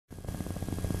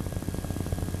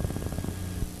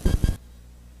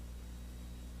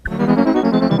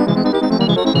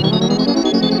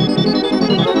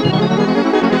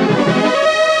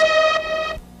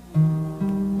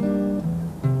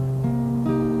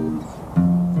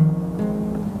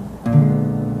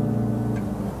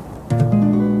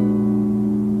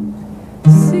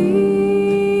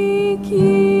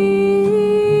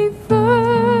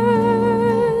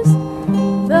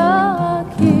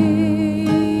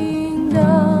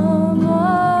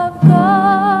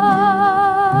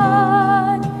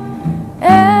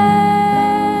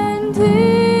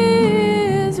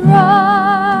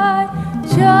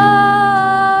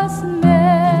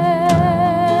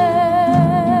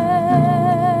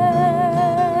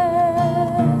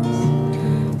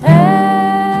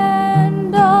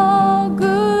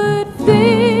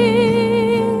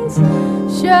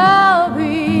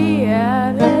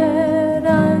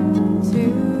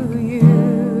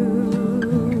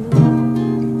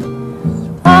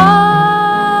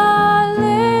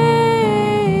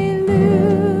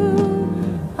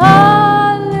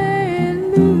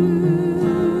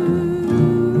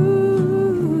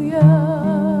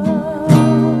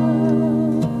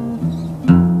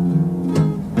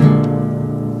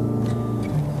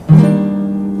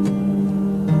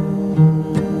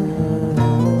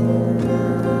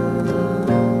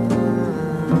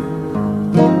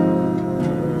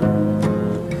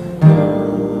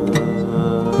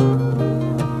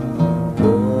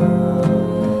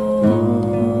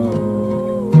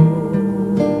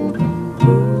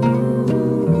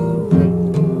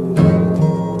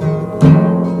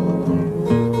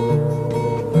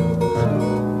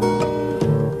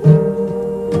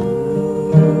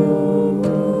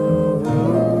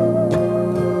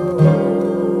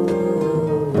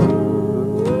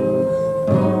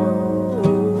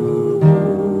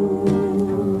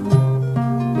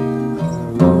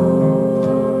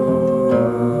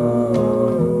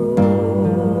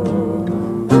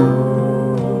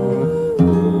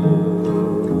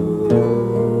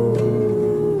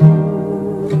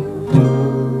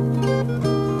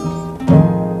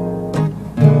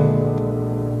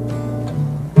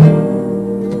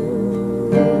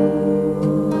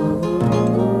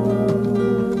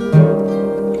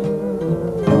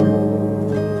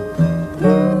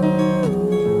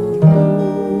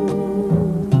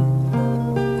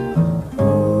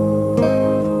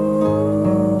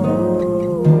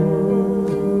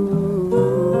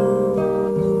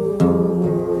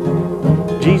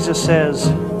Jesus says,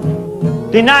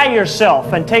 deny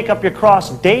yourself and take up your cross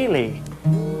daily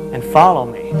and follow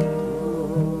me.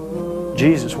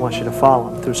 Jesus wants you to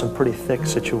follow him through some pretty thick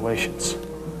situations.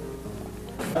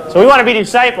 So we want to be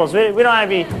disciples. We don't want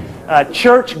to be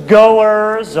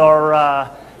church-goers or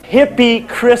hippie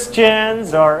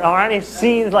Christians or any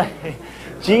scenes like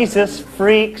Jesus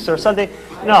freaks or something.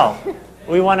 No.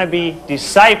 We want to be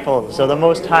disciples of the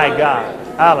Most High God.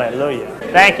 Hallelujah.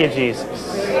 Thank you,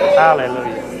 Jesus.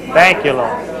 Hallelujah. Thank you,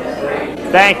 Lord.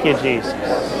 Thank you, Jesus.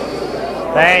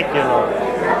 Thank you, Lord.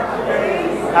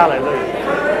 Hallelujah.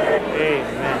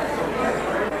 Amen.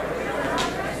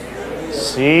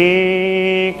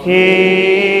 Seek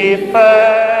ye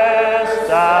first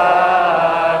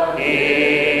the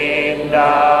kingdom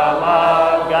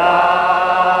of God.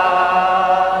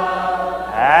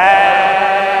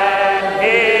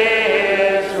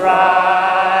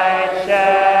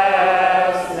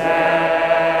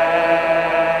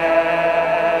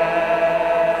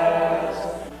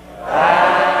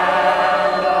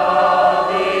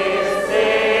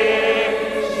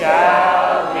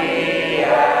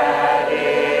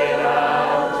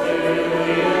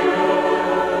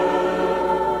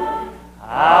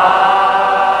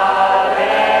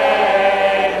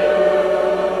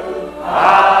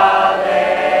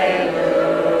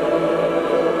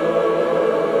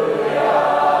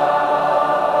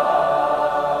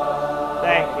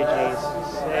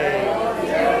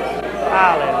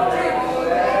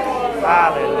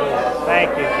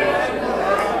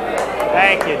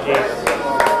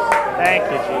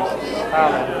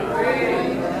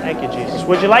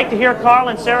 Would you like to hear Carl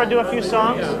and Sarah do a few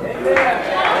songs? Hallelujah.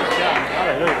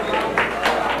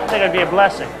 I think it'd be a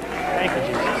blessing. Thank you,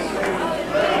 Jesus.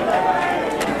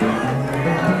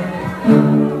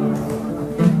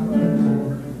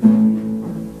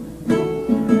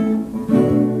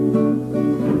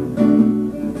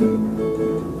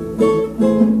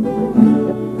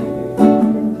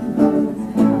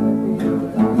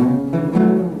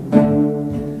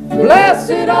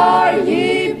 Blessed are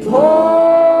ye poor.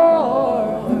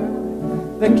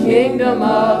 The kingdom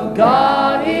of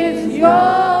God is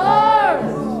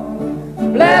yours.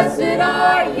 Blessed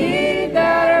are ye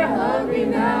that are hungry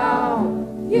now,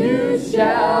 you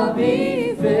shall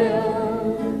be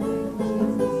filled.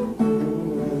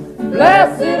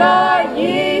 Blessed are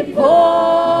ye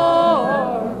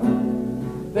poor.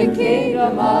 The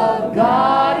kingdom of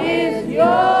God is yours.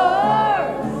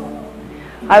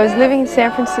 I was living in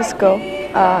San Francisco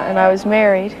and I was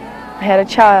married. I had a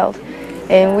child.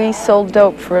 And we sold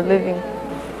dope for a living.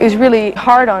 It was really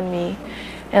hard on me,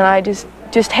 and I just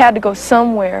had to go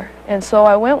somewhere. And so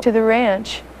I went to the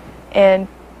ranch and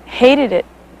hated it.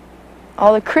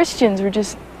 All the Christians were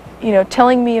just, you know,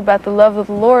 telling me about the love of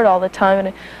the Lord all the time,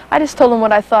 and I just told them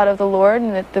what I thought of the Lord,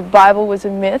 and that the Bible was a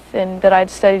myth, and that I'd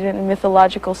studied it in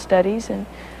mythological studies, and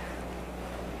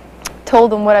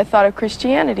told them what I thought of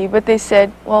Christianity. But they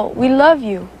said, well, we love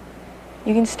you.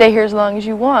 You can stay here as long as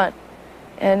you want.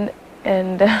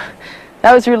 And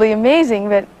that was really amazing,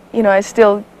 but, you know, I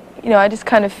still, you know, I just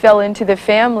kind of fell into the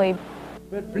family.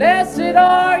 But blessed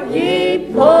are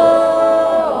ye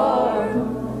poor,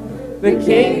 the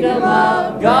kingdom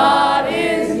of God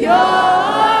is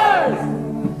yours.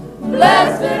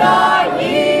 Blessed are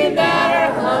ye that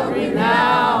are hungry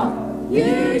now,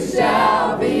 you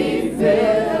shall be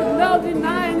filled. No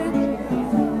denying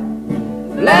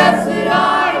it. Blessed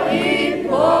are ye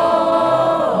poor.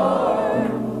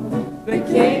 The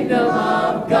kingdom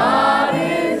of God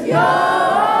is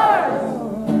yours.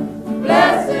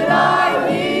 Blessed are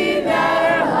ye that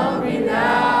are hungry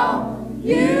now,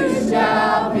 you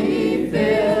shall be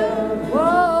filled.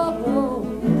 Whoa,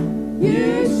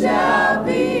 you shall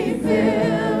be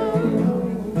filled.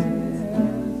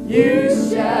 You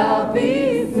shall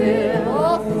be filled.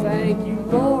 Oh, thank you,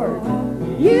 Lord.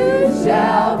 You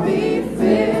shall be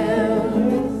filled.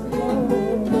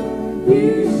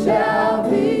 You shall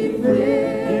be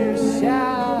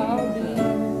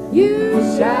you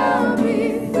shall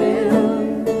be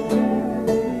filled.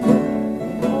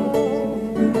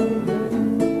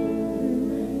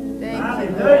 Thank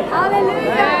you. Hallelujah.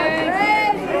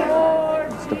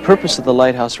 The purpose of the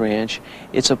Lighthouse Ranch,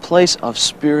 it's a place of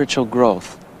spiritual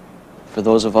growth for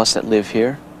those of us that live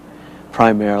here,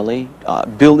 primarily,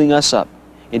 building us up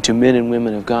into men and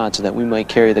women of God so that we might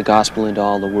carry the gospel into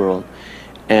all the world.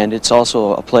 And it's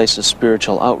also a place of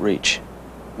spiritual outreach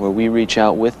where we reach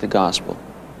out with the gospel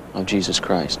of Jesus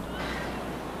Christ.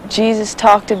 Jesus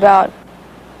talked about,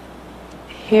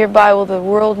 hereby will the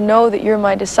world know that you're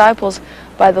my disciples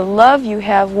by the love you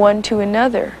have one to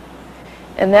another.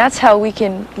 And that's how we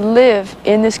can live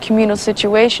in this communal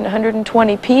situation.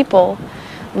 120 people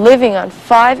living on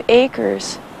 5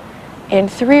 acres in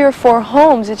 3 or 4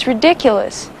 homes. It's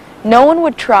ridiculous. No one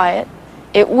would try it.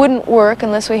 It wouldn't work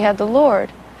unless we had the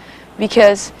Lord,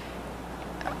 because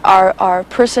our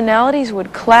personalities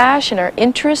would clash and our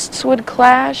interests would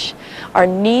clash, our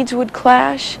needs would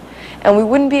clash, and we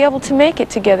wouldn't be able to make it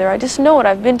together. I just know it.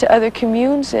 I've been to other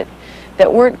communes that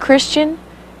weren't Christian,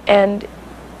 and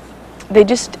they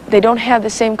don't have the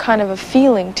same kind of a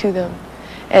feeling to them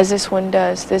as this one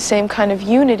does, the same kind of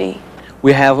unity.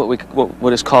 We have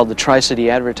what is called the Tri-City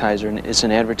Advertiser, and it's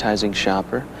an advertising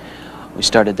shopper. We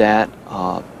started that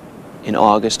in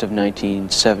August of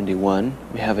 1971.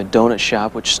 We have a donut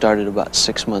shop which started about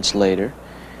 6 months later,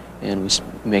 and we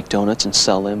make donuts and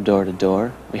sell them door to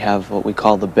door. We have what we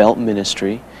call the Belt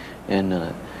Ministry,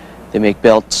 and they make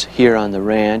belts here on the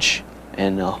ranch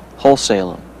and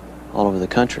wholesale them all over the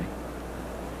country.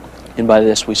 And by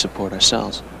this we support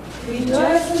ourselves.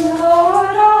 Rejoice in the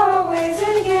Lord always,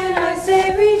 and again I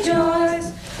say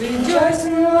rejoice. Rejoice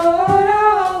in the Lord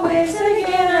always, and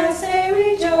again I say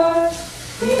rejoice.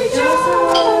 Rejoice in the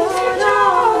Lord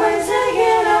always, and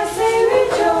again I say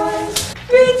rejoice.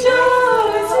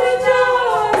 Rejoice,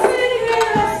 rejoice, and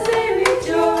again I say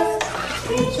rejoice.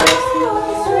 Rejoice,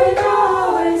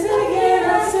 always, and again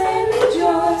I say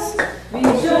rejoice.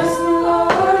 Rejoice in the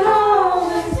Lord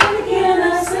always, and again I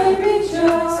say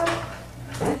rejoice.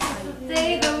 The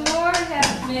day the Lord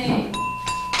hath made.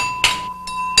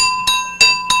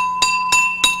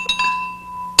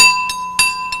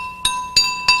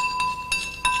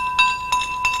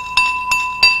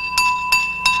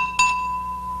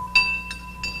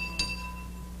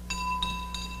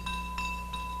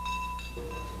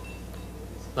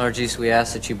 Lord Jesus, we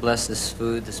ask that you bless this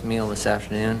food, this meal this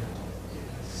afternoon.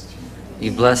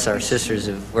 You bless our sisters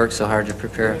who have worked so hard to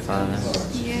prepare it, Father.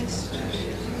 Yes.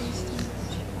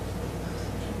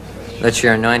 Let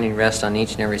your anointing rest on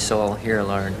each and every soul here,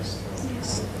 Lord.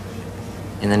 Yes.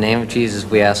 In the name of Jesus,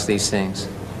 we ask these things.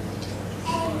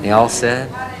 They all said,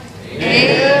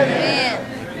 Amen.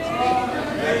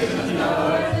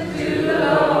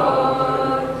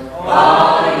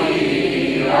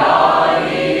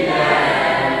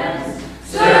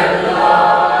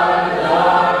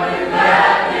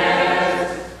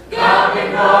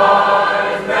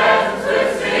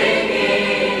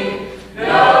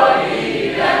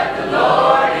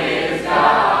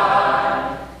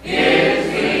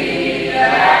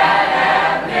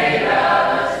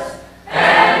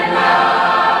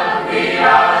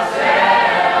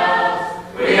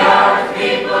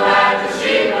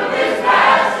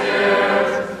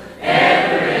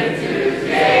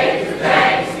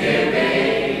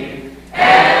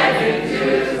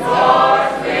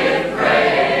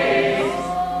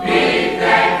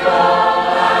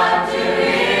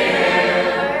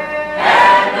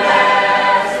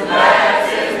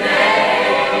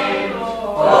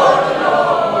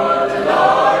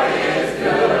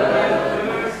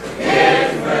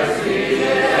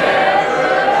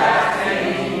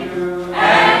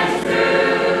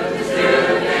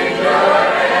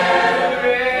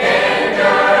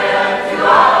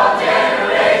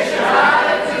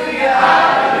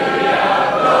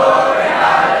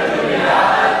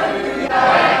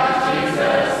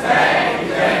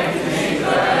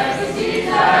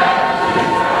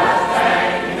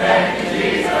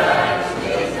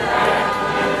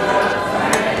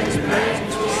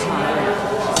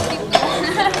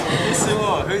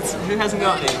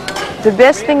 The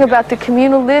best thing about the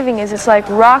communal living is it's like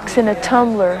rocks in a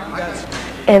tumbler,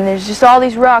 and there's just all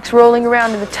these rocks rolling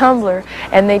around in the tumbler,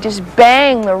 and they just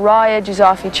bang the raw edges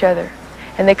off each other,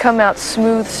 and they come out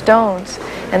smooth stones.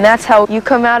 And that's how you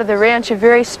come out of the ranch a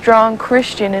very strong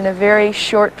Christian in a very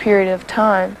short period of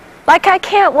time. Like, I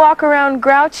can't walk around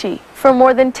grouchy for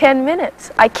more than 10 minutes.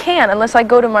 I can't unless I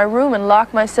go to my room and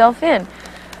lock myself in,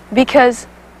 because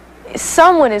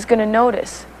someone is going to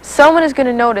notice. Someone is going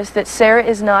to notice that Sarah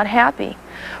is not happy,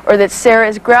 or that Sarah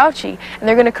is grouchy, and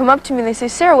they're going to come up to me and they say,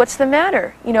 Sarah, what's the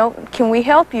matter? You know, can we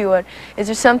help you? Or, is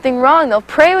there something wrong? They'll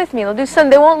pray with me. They'll do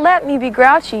something. They won't let me be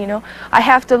grouchy, you know. I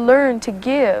have to learn to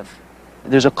give.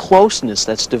 There's a closeness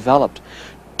that's developed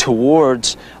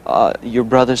towards your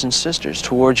brothers and sisters,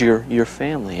 towards your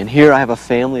family. And here I have a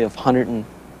family of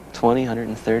 120,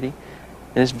 130, and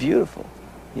it's beautiful.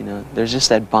 You know, there's just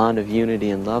that bond of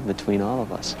unity and love between all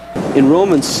of us. In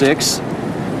Romans 6,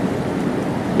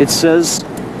 it says,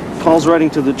 Paul's writing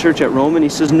to the church at Rome, and he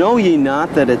says, know ye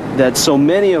not that so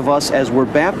many of us as were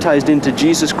baptized into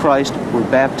Jesus Christ were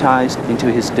baptized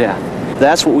into his death.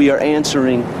 That's what we are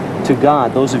answering to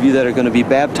God, those of you that are going to be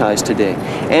baptized today,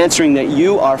 answering that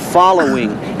you are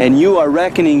following and you are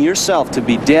reckoning yourself to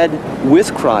be dead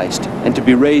with Christ and to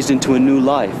be raised into a new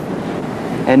life.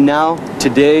 And now,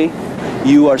 today,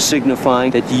 you are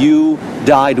signifying that you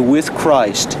died with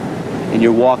Christ and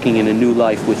you're walking in a new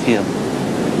life with Him.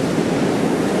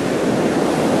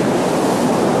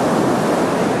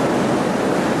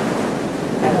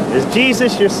 Is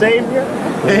Jesus your Savior?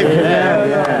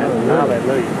 Amen.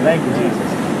 Hallelujah. Thank you, Jesus.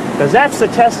 Because that's the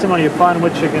testimony upon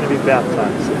which you're going to be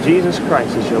baptized. That Jesus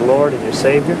Christ is your Lord and your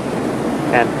Savior.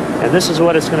 And this is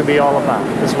what it's going to be all about.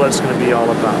 This is what it's going to be all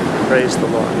about. Praise the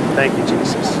Lord. Thank you,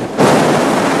 Jesus.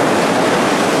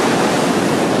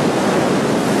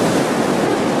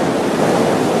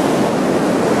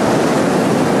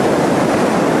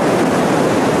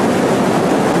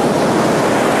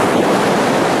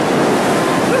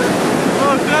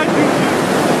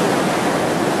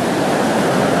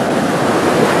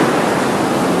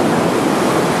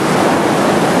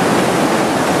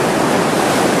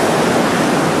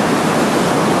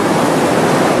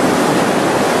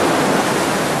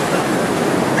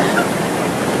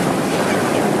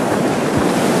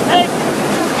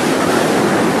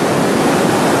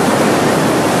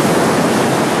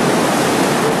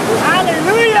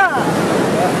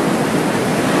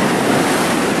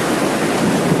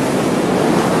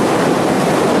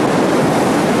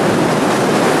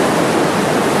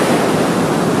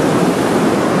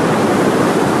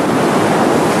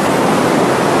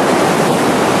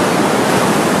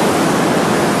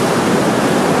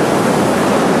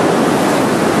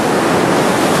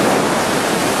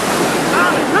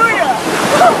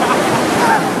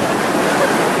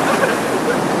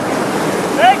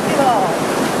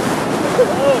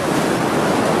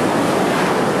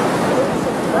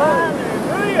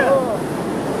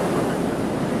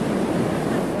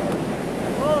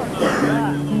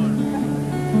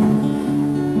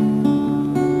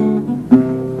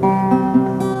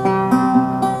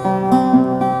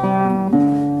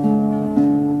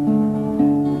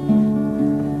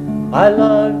 I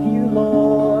love you,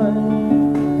 Lord,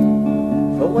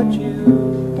 for what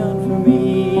you've done for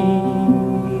me.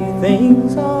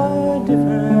 Things are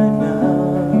different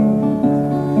now,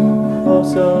 oh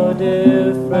so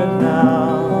different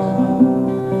now,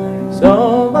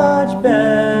 so much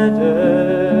better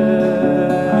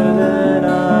than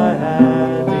I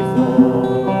had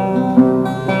before,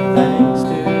 thanks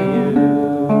to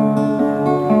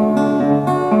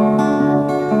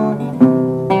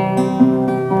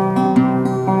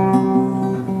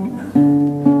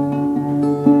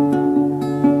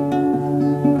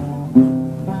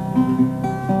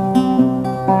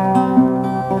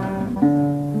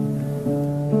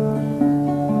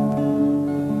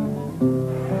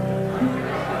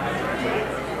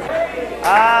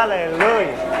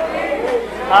Hallelujah.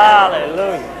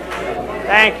 Hallelujah.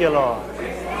 Thank you, Lord.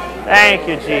 Thank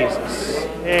you, Jesus.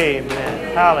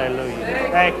 Amen. Hallelujah.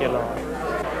 Thank you, Lord.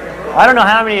 I don't know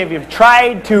how many of you have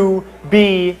tried to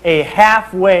be a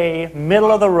halfway,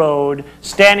 middle of the road,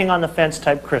 standing on the fence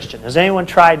type Christian. Has anyone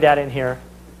tried that in here?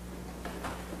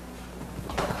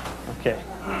 Okay.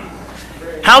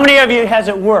 How many of you has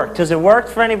it worked? Has it worked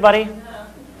for anybody?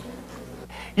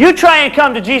 You try and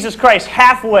come to Jesus Christ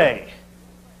halfway,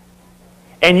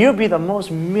 and you'll be the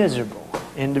most miserable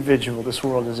individual this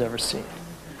world has ever seen.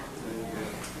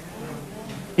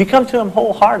 You come to Him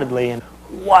wholeheartedly, and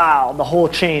wow, the whole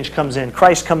change comes in.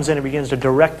 Christ comes in and begins to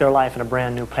direct their life in a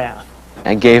brand new path.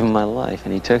 I gave Him my life,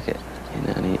 and He took it, you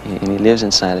know, and He lives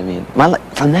inside of me. And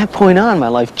from that point on, my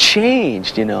life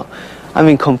changed, you know. I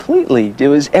mean, completely.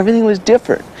 Everything was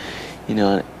different, you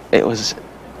know. It was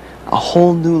a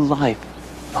whole new life,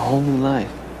 a whole new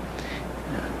life.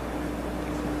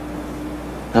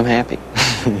 I'm happy.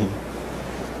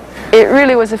 It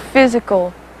really was a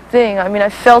physical thing. I mean, I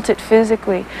felt it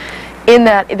physically in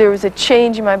that there was a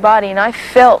change in my body, and I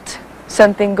felt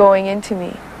something going into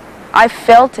me. I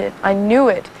felt it. I knew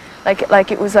it.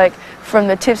 Like it was like from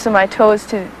the tips of my toes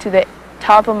to the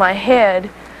top of my head,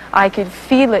 I could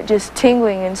feel it just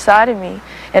tingling inside of me.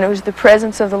 And it was the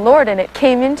presence of the Lord, and it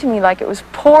came into me like it was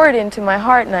poured into my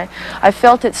heart, and I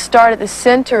felt it start at the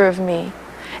center of me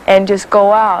and just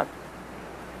go out.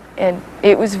 And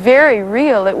it was very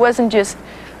real. It wasn't just,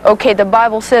 okay, the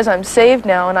Bible says I'm saved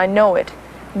now and I know it.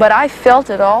 But I felt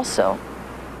it also.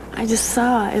 I just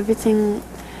saw everything,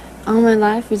 all my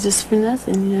life was just for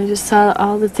nothing. You know, I just saw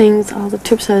all the things, all the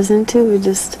trips I was into were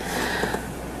just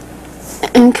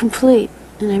incomplete.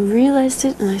 And I realized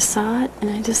it, and I saw it,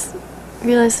 and I just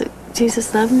realized that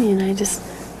Jesus loved me, and I just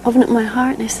opened up my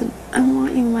heart, and I said, I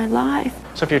want you in my life.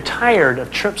 So if you're tired of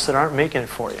trips that aren't making it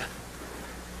for you,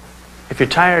 if you're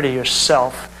tired of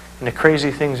yourself and the crazy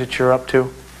things that you're up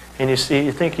to, and you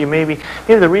think you maybe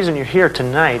the reason you're here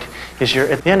tonight is you're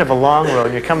at the end of a long road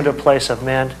and you're coming to a place of,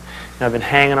 man, I've been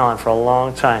hanging on for a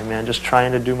long time, man, just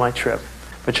trying to do my trip.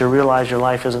 But you realize your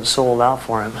life isn't sold out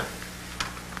for Him.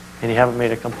 And you haven't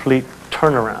made a complete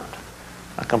turnaround,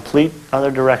 a complete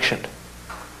other direction.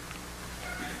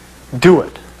 Do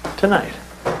it tonight.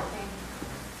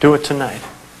 Do it tonight.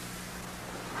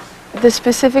 The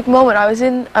specific moment, I was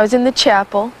in the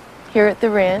chapel here at the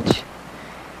ranch.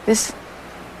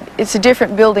 It's a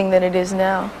different building than it is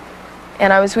now.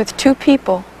 And I was with two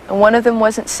people, and one of them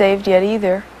wasn't saved yet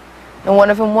either. And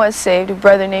one of them was saved, a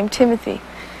brother named Timothy.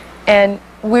 And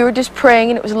we were just praying,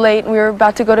 and it was late, and we were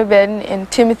about to go to bed, and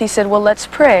Timothy said, well, let's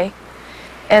pray.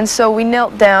 And so we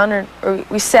knelt down, or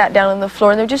we sat down on the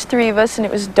floor, and there were just three of us, and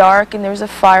it was dark, and there was a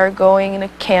fire going, and a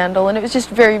candle, and it was just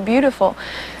very beautiful.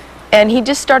 And he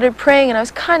just started praying, and I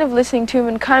was kind of listening to him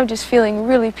and kind of just feeling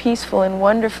really peaceful and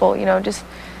wonderful, you know, just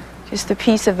the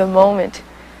peace of the moment.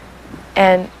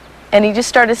 And he just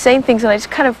started saying things, and I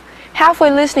just kind of halfway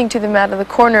listening to them out of the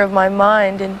corner of my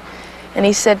mind, and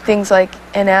he said things like,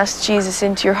 and ask Jesus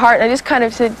into your heart. And I just kind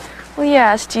of said, well,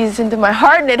 yeah, ask Jesus into my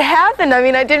heart, and it happened. I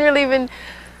mean, I didn't really even,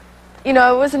 you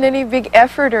know, it wasn't any big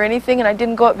effort or anything, and I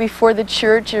didn't go up before the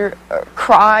church or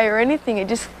cry or anything. I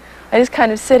just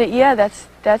kind of said it, yeah, that's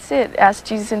it. Ask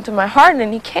Jesus into my heart, and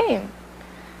then He came,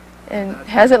 and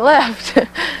hasn't left.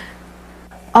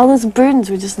 All those burdens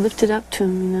were just lifted up to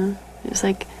Him, you know. It was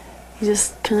like He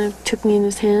just kind of took me in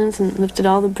His hands and lifted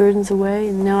all the burdens away,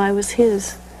 and now I was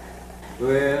His.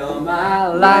 Well, my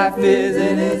life is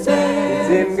in His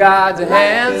hands. It's in God's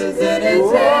hands. Life is in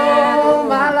His hands. Oh,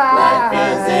 my life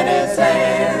is in His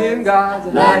hands. It's in God's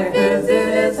hands. Life is in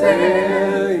His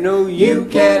hands. You know, you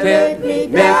can't make me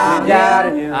doubt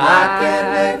Him. I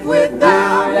can't live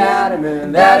without Him,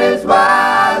 and that is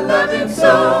why I love Him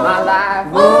so. My life,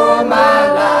 oh,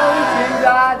 my life, in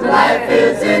God's life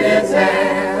is in His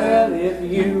hands. Well,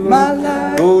 if you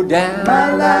go down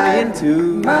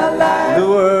into the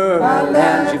world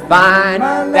and you find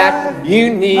that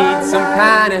you need some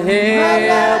kind of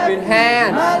helping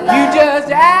hand, you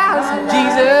just ask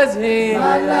Jesus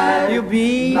and He'll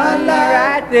be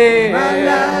right there.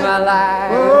 My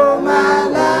life, oh, my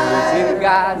life, it's in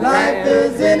God's hands. Life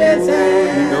is in His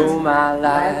hands. You know my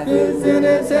life is in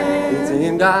His hands. It's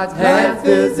in God's hands. Life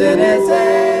is in His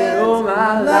hands. Oh,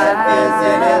 my life is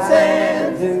in His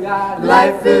hands. In God's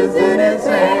life is in His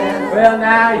hands. Well,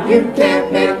 now you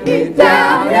can't make me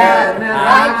down, yeah, and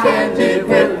I can't live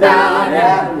without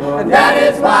Him, and that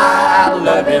is why I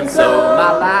love Him so.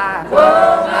 My life, oh,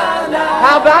 my life.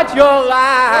 How about your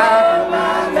life? Oh,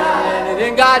 my life. And it's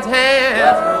in God's hands.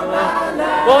 Oh, my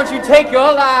life. Won't you take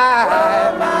your life?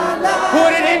 Oh, my life.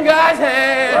 Put it in God's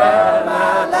hands. Oh,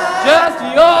 my life. Just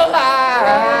your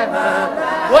life. Oh, my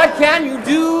life. What can you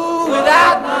do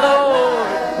without the Lord?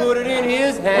 Put it in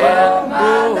His hands.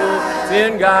 Oh, it's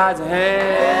in God's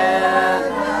hands.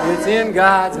 It's in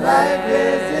God's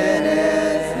hands.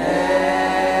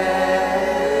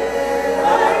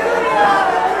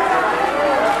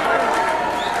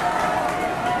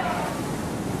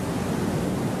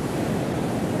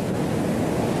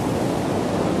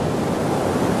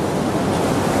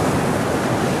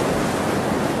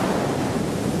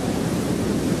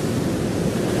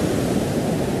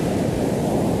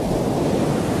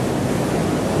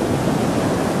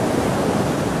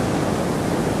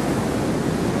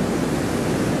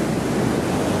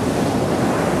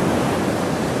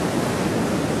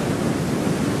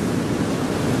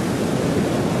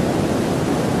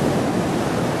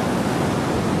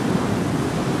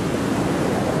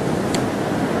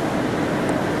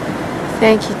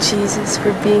 Thank you, Jesus,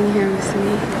 for being here with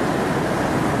me,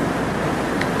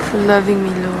 for loving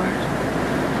me, Lord.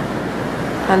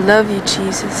 I love you,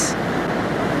 Jesus.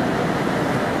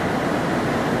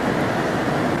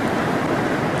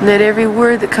 Let every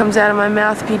word that comes out of my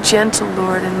mouth be gentle,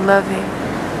 Lord, and loving.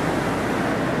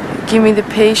 Give me the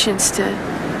patience to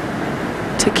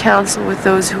counsel with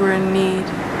those who are in need.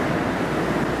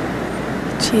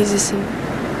 Jesus, and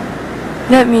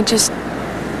let me just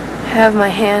have my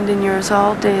hand in yours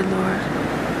all day, Lord.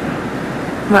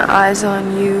 My eyes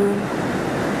on you,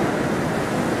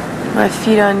 my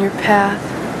feet on your path.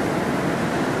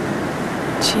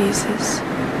 Jesus.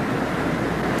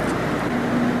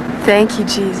 Thank you,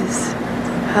 Jesus.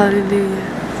 Hallelujah.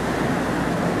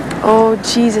 Oh,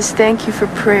 Jesus, thank you for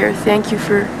prayer. Thank you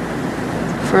for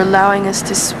allowing us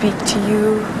to speak to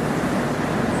you.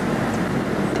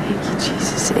 Thank you,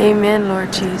 Jesus. Amen,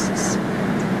 Lord Jesus.